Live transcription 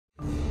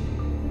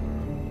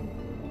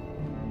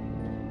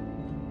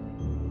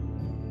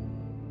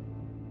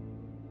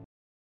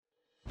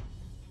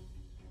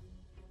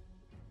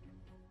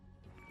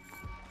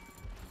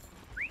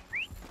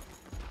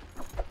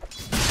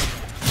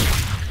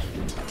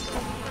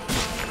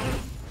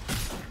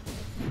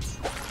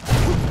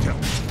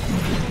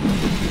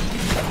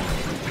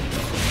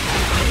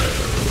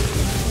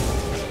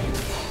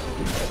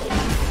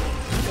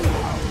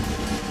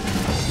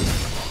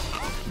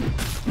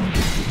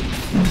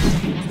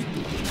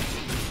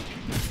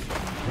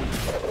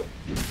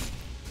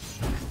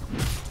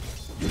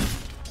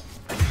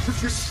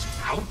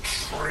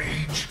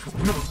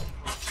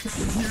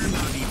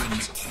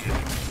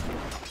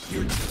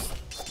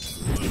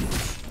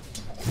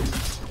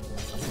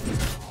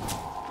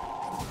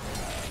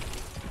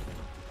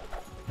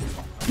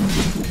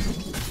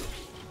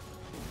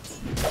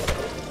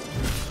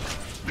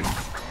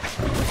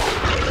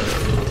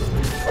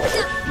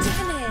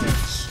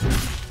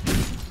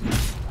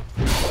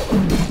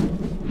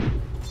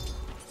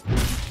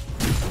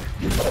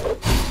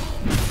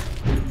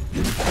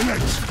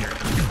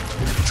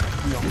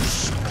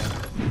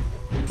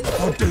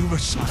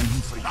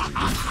sign for you.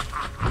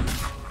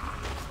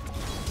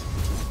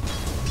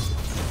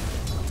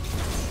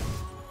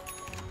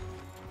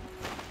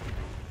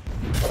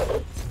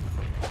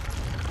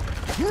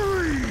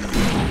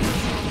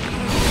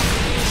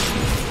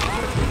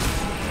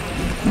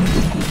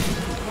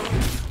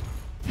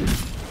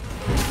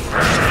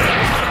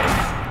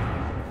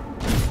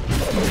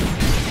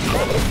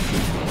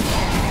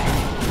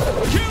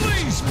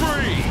 Killing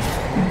spree!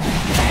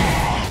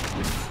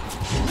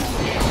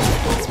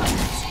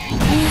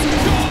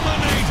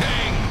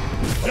 Dominating!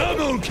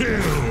 Double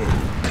kill!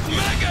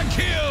 Mega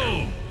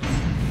kill!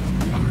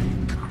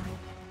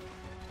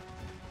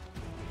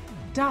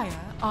 Dire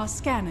are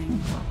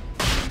scanning.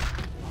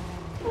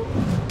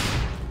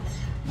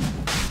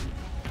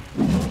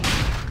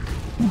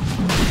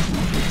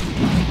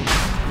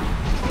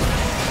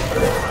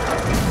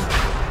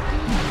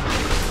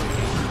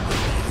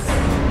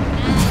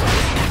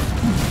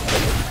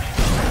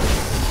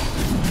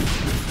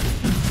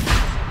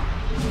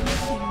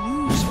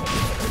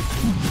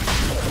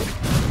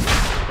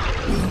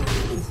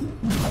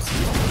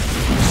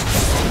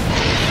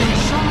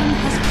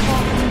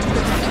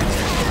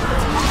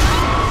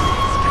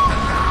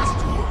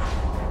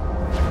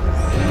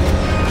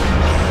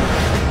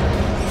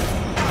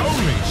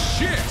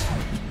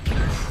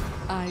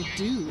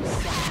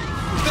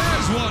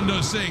 There's one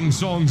to sing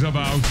songs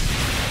about.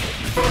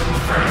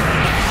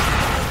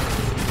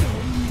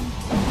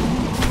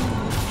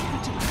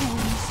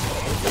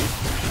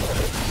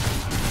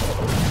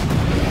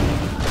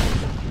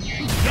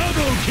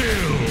 Double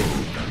kill!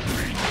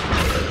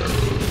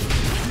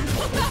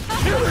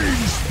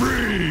 Killing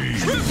spree!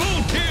 Triple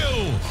kill!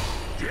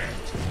 Death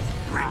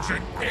brings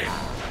an end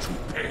to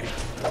pain.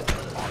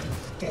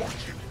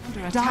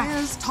 Unfortunate.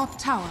 Dire's top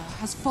tower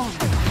has fallen.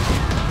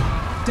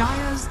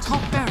 Dire's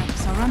top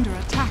barracks are under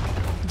attack.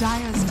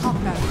 Dire's top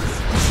barracks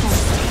has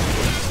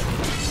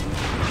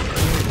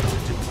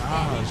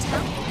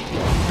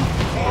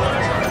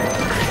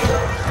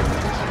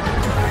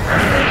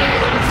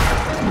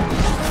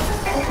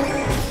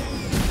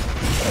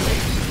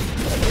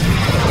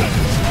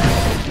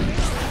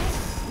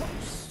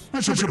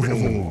That's a bit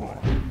of war.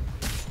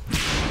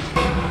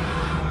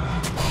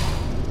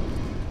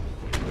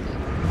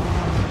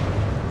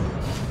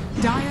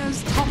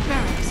 Dire's top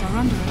barracks are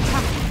under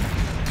attack.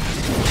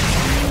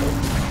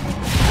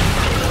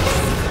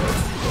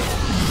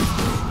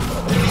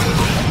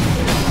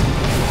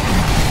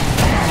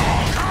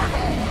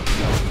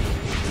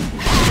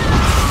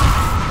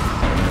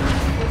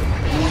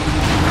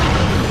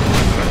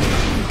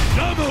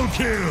 Double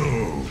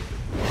kill!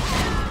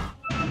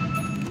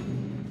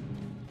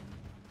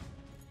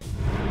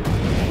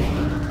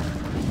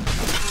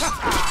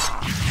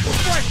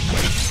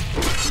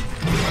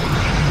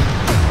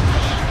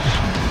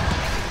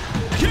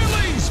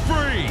 Killing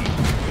spree!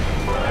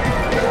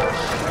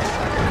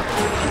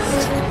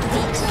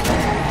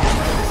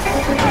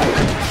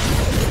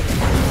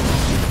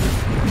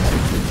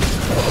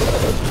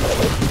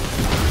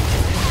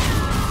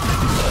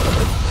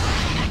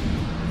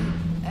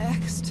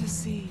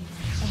 Ecstasy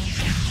of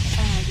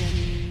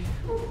agony.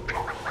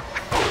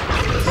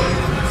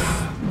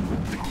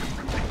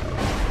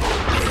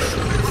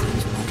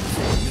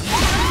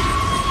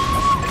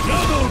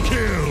 Double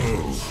kill!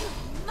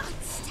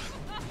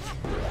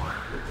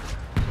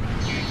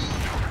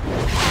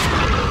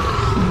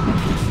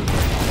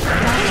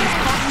 Dire's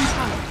bottom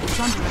tower is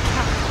under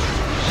attack.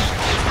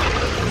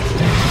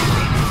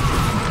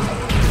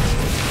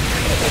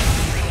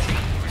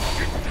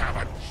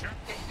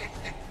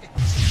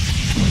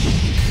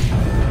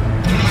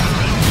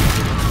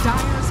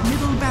 Dire's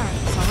middle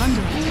barracks are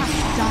under attack.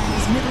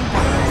 Dire's middle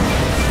barracks.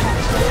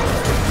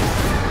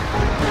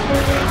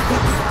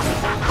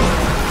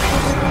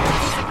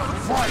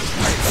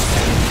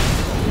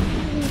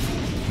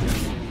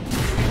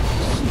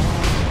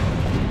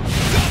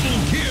 Double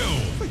kill!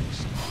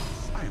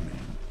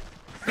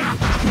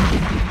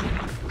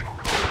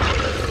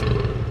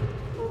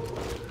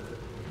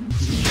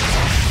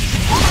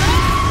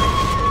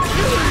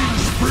 Killing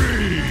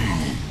spree!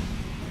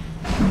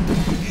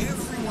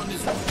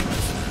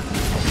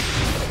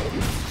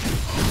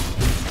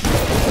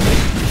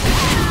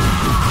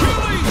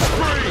 Killing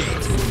spree!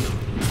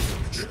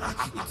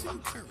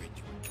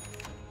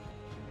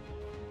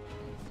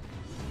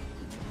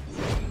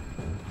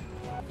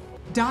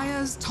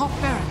 Dire's top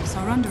barracks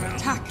are under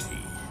attack.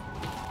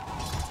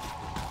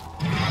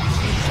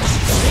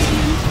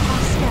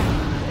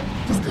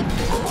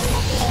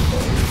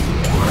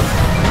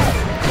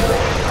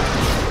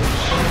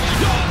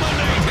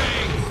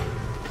 Dominating!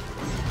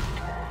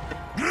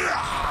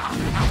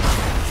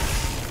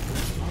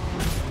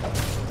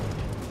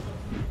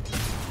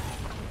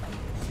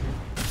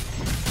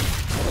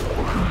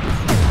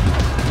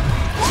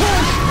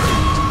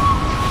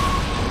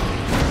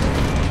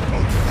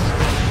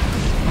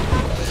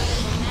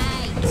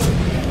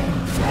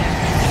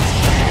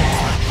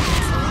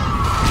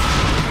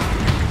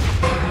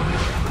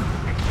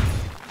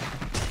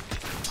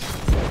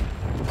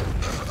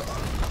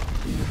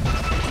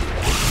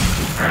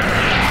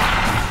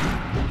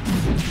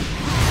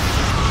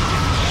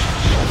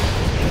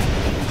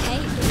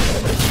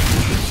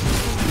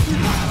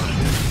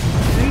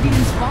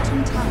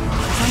 bottom tower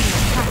is under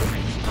attack.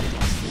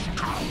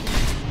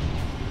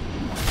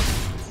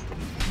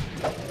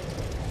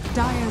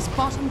 Dire's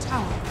bottom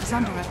tower is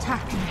under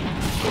attack.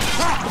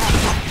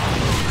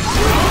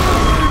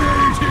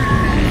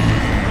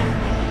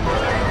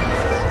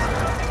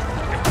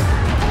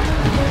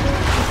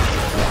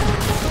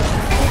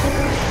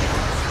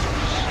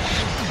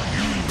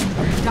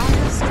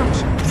 Dire's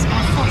structures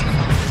are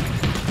fortified.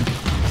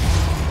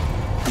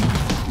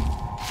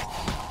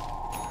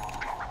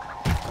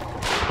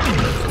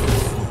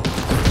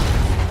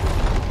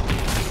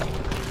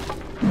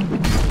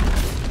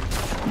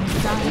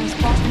 Dire's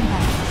bottom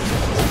barracks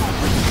is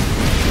falling.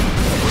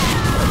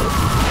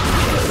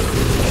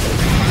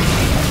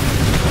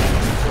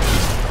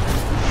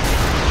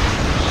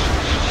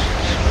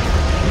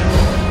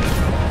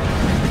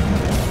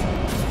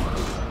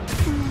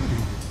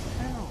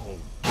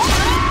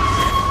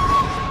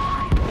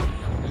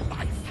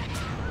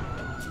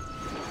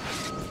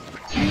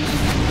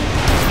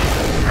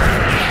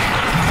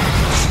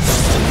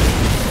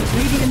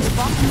 Radiant's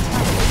bottom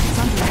tower is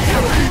under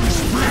attack.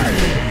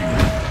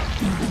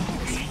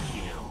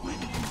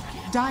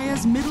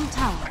 Dire's middle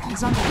tower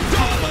is under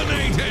attack.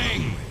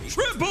 Dominating!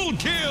 Triple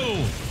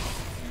kill!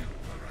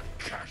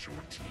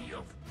 Casualty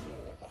of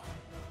war.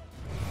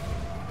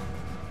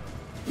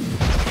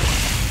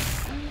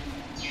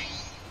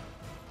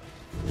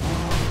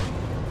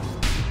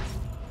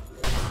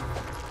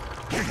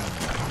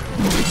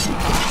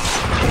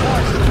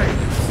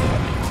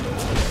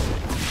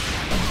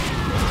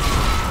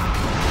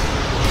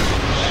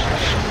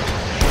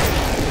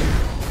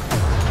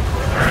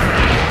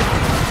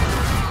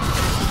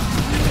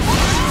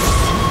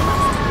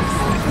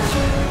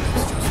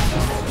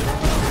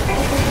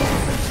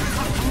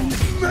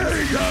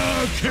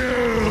 Mega kill!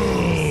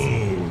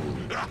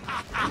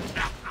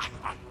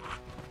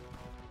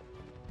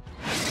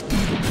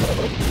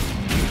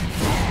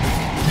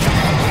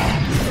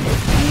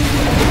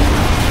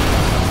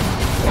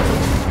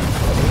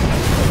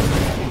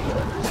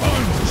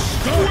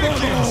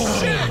 Unstoppable!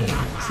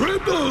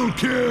 Triple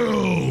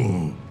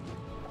kill!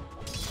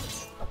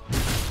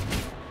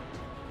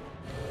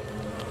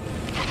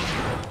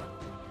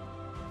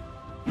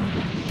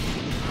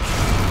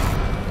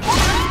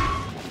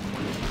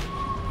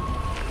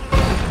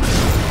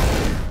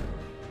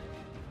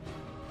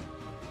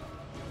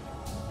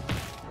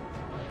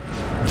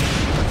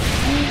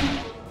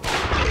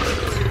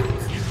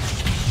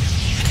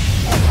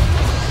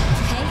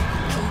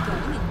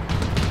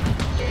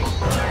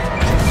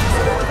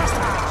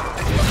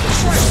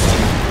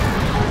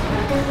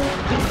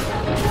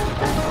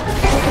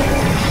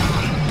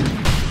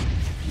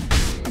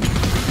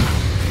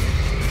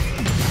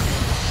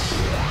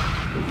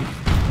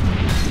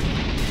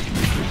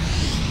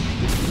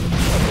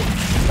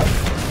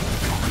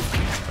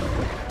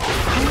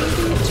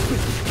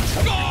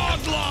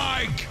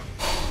 Godlike!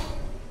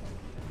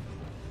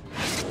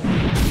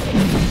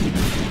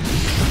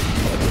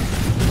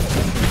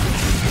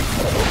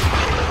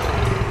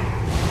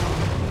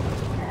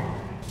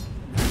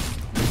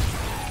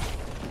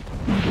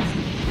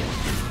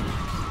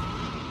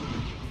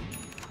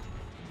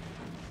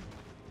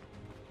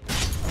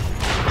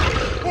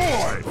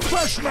 Boy,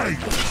 flashlight!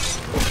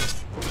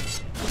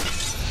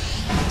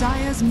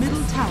 Dire's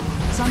middle tower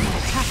is under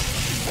attack.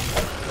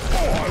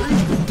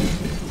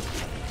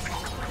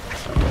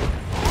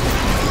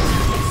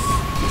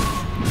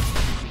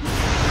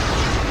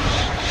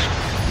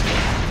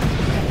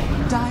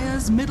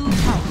 Dire's middle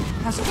tower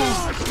has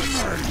fallen.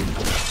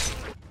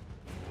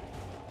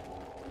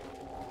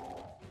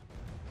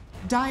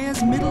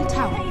 Dire's middle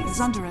tower is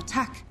under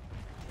attack.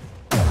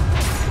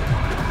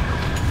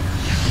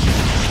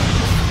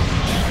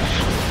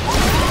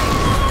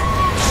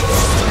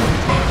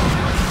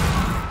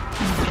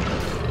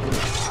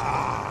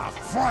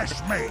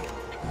 Fresh meat!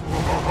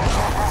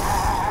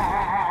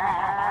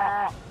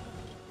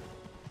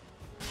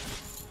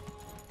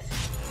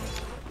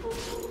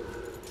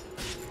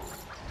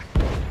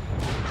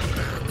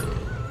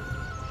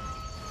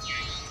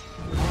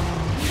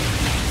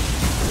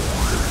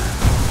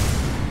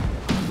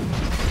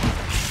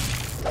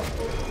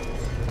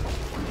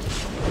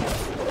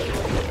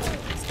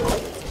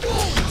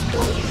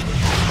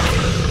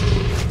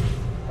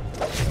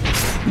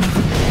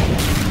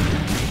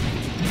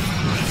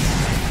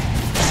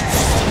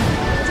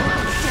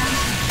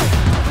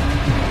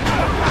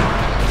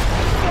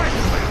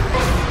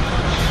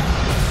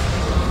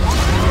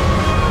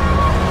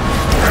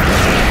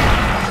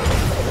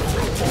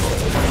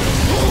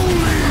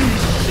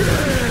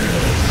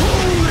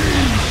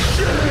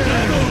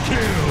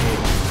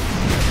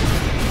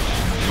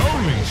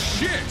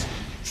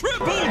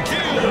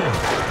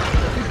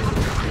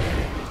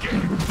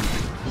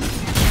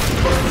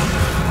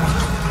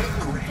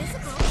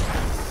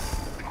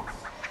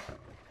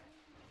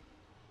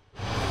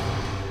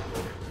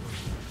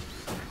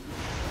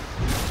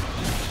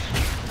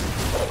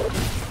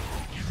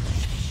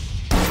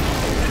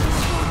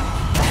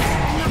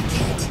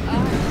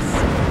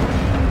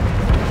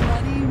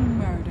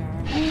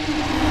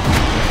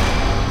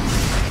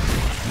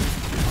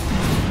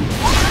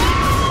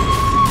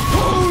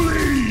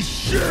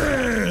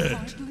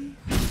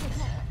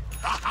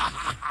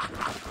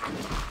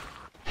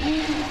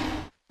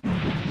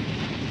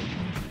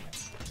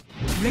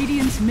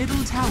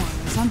 middle tower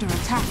is under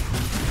attack.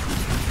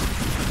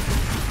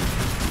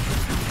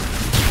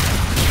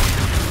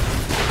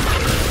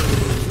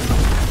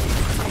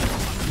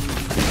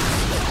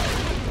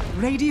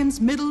 Radiant's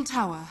middle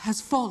tower has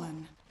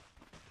fallen.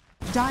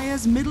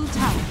 Dire's middle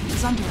tower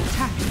is under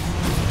attack.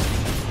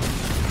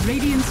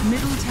 Radiant's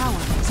middle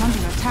tower is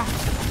under attack.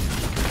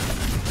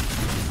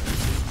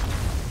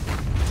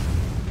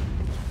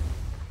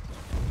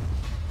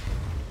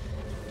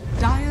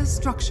 Dire's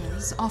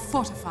structures are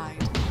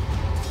fortified.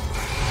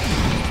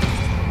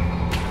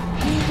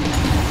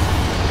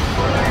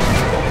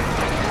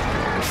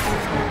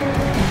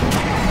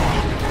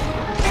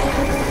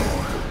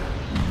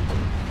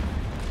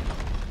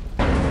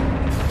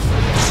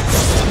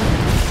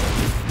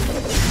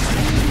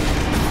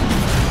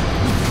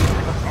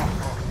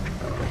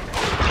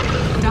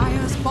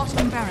 Dire's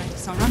bottom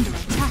barracks are under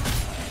attack.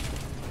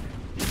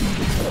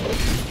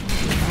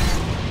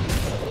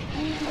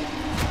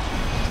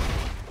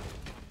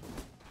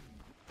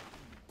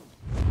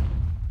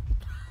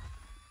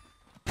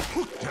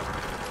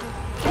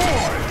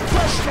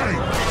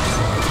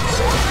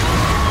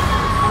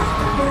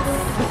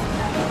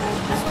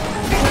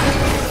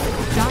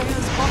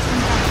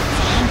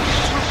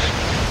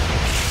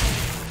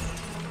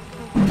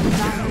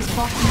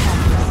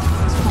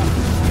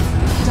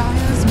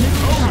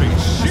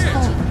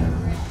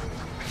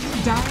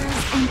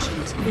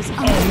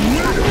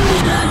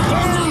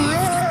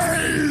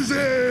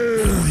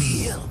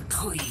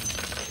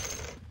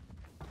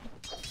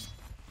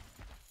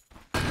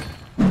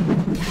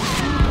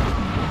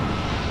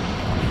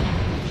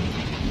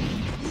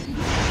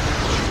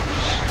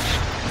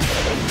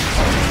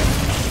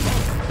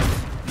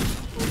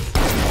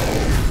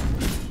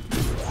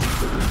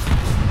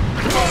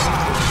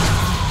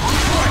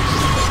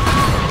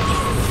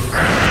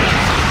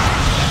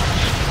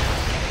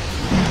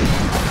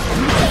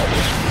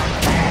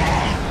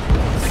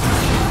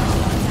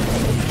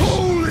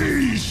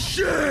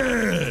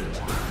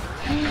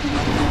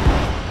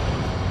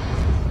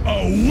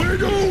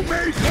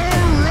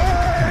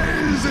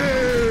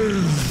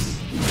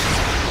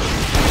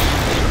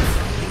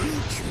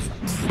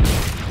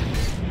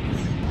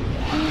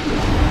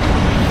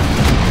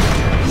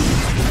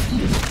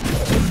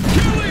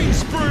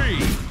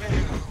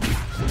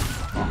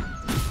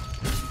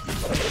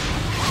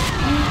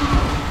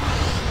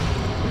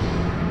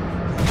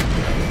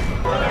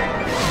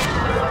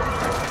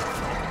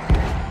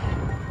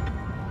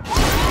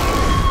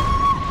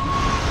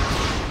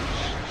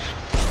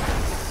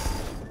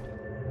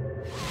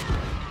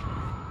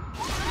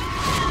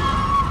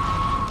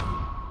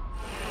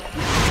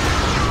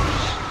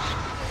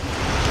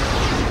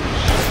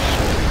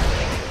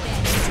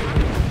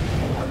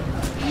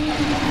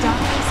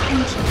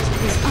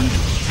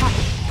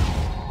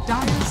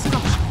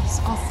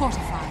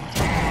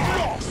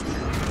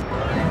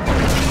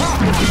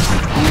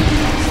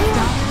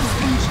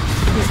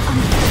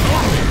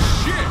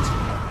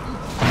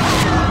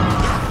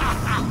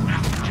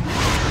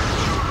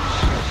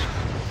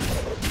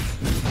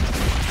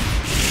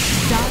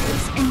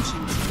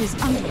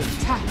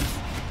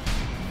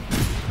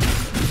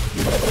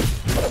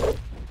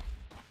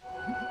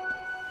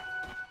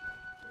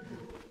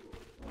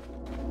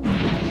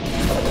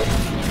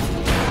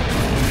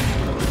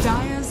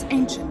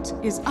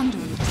 Is under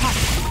attack.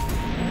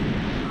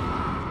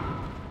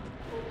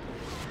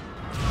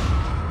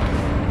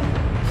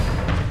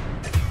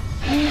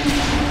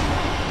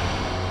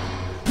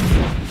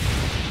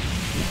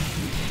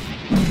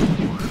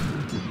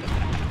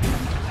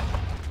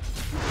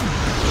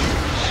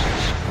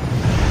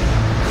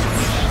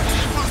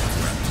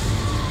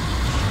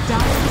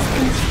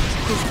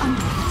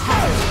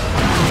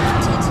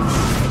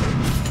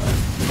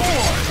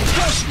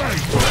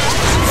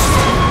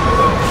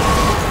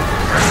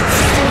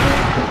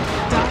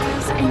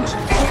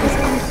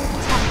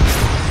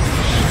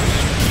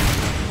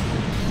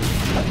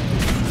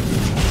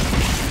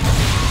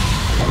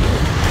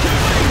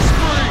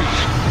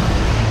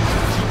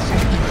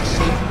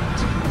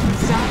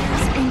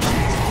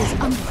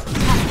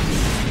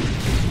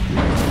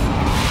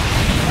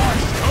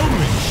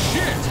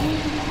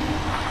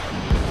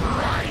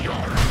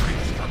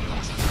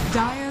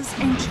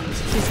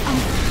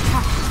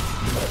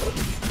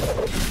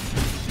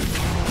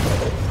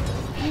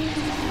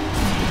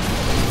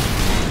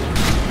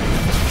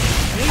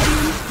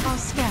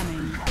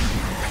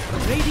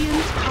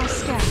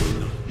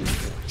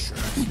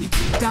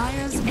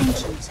 Dire's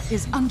Ancient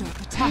is under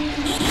attack.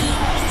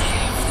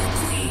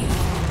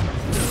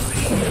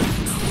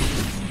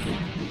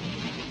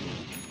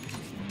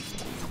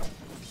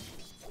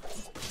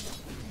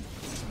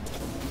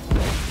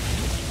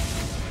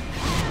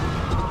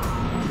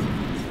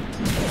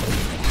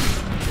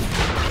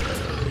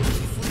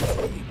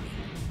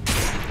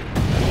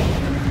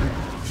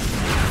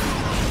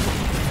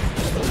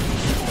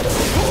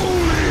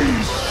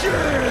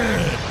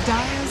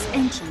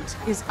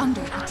 Is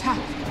under attack.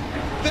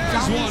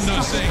 There's one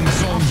to sing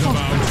songs about.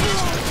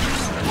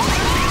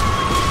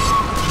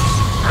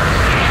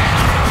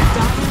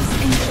 Dire's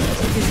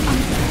Ancient is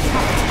under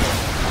attack.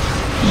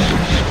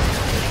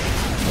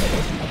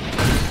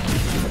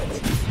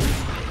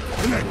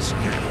 Let's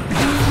get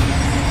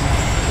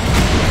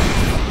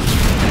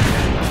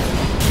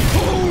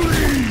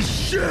holy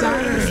shit!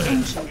 Dire's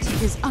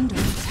Ancient is under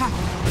attack.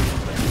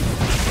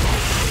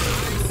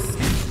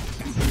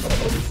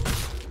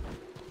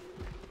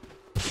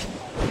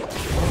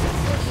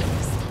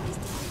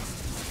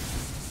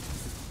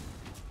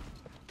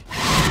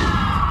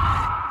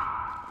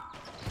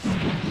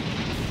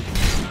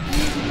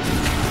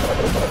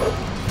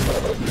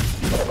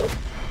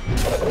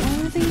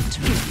 Worthy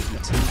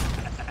tribute.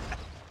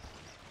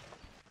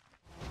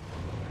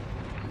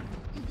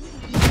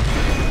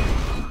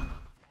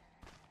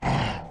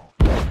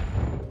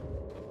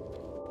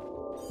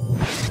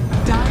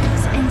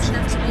 Dire's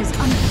Ancient is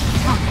under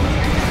attack.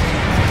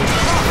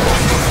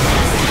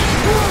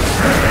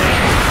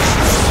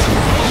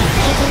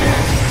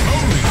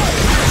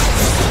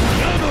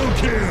 double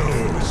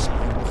kills!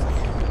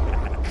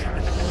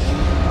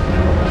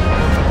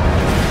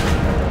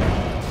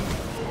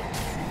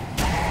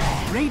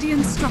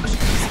 Radiant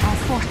structures are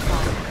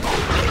fortified.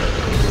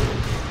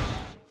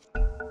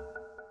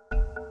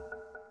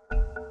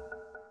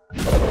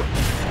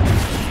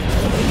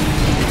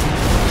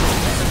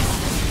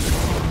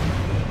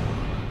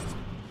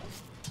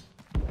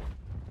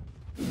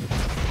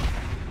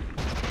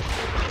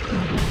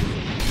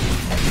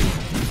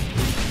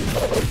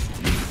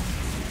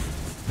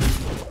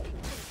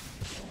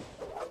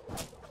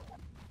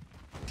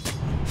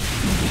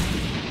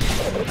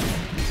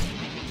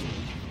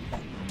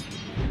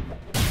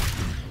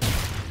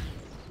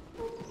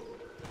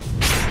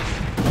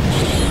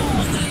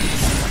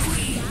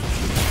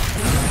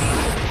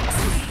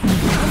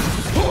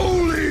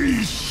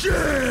 Holy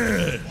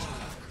shit!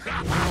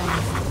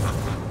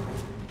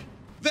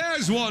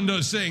 There's one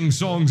to sing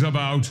songs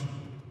about.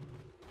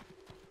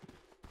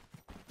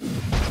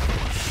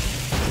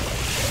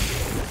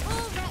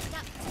 All wrapped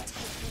up to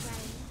take the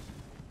reign.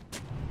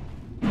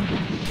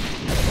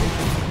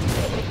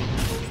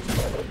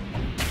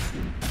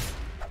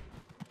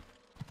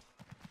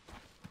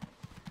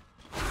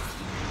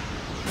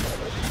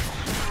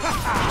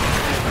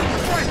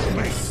 Fresh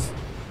meat!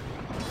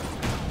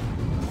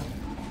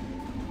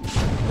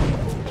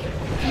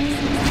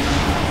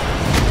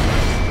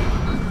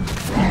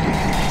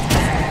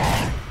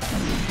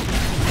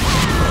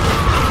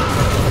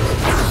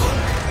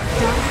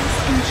 Dire's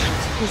Ancient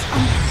is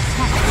under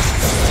attack.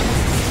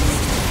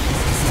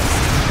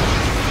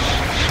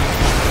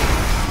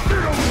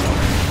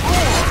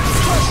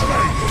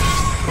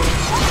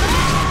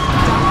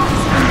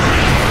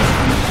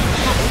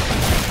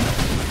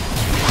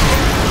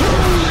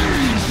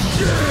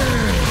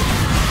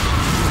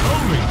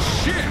 Holy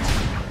shit!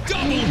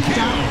 Double kill!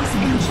 Dire's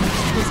Ancient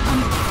is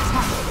under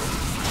attack.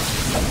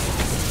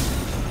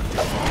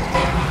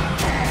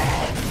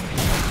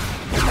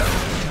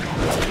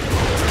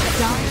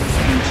 Dire's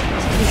Ancient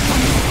is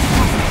under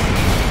attack.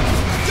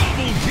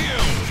 Double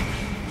kill!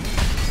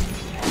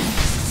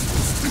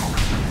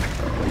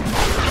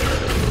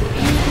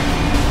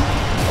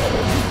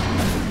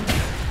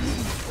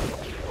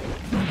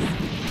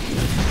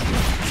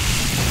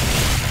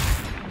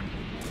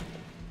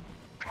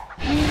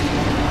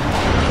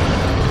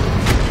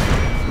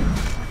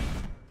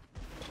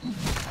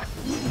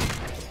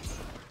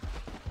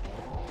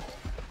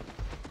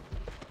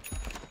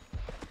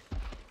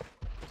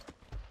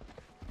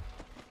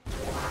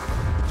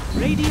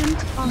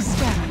 Radiant are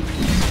scanning.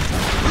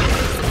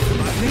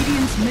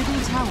 Radiant's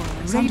middle tower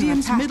is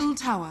Radiant's middle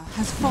tower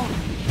has fallen.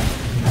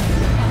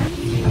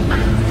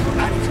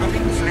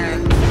 Upcoming flare.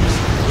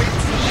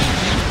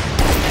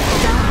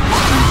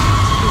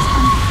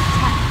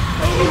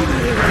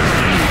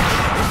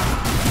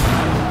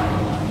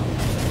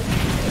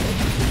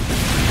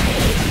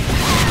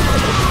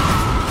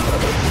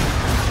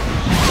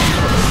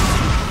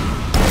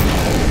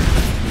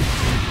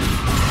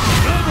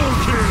 Double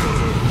kill!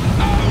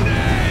 On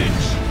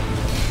edge!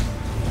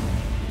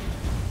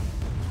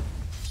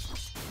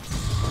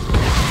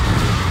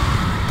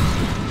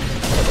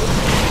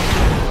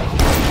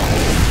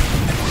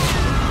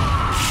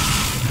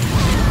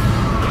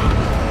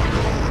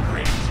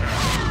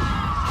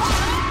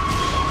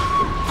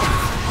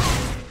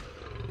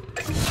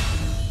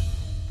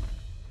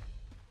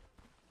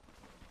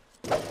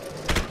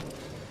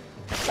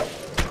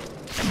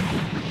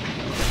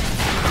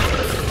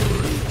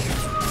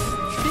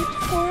 Fit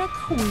for a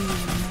queen.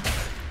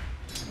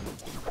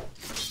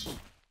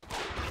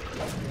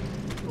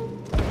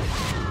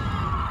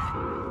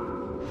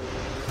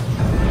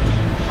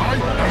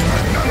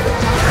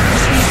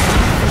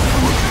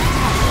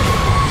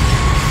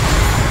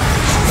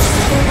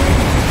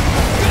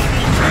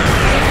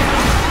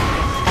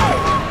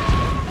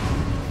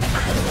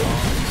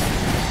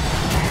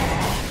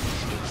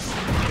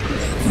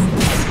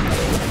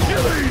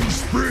 Killing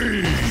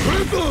spree!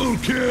 Triple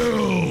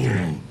kill!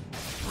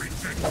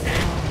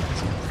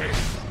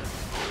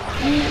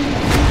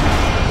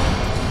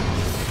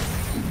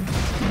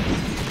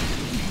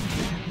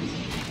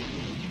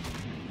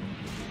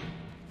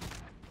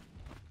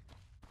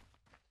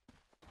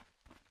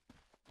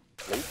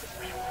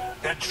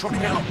 That should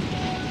help.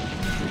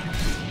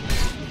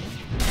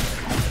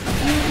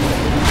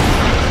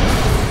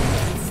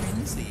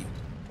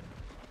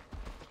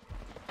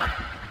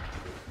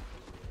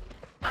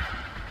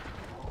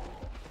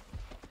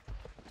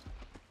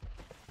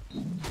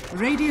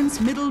 Radiant's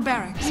middle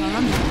barracks are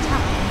under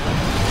attack.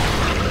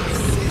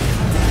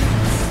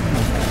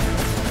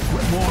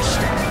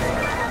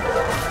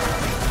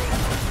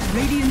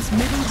 Radiant's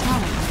middle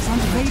tower is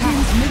under attack.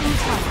 Radiant's middle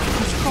tower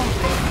has fallen.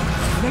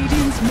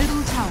 Radiant's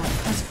middle tower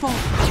has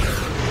fallen.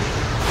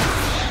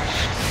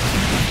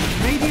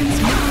 Radiant's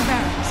middle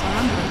barracks are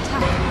under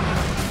attack.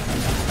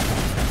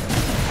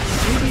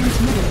 Radiant's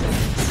middle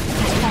barracks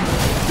has fallen.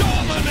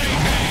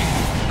 Dominating!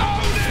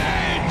 Own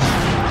it!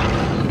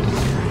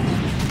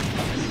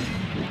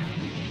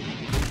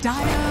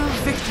 Dire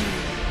victory.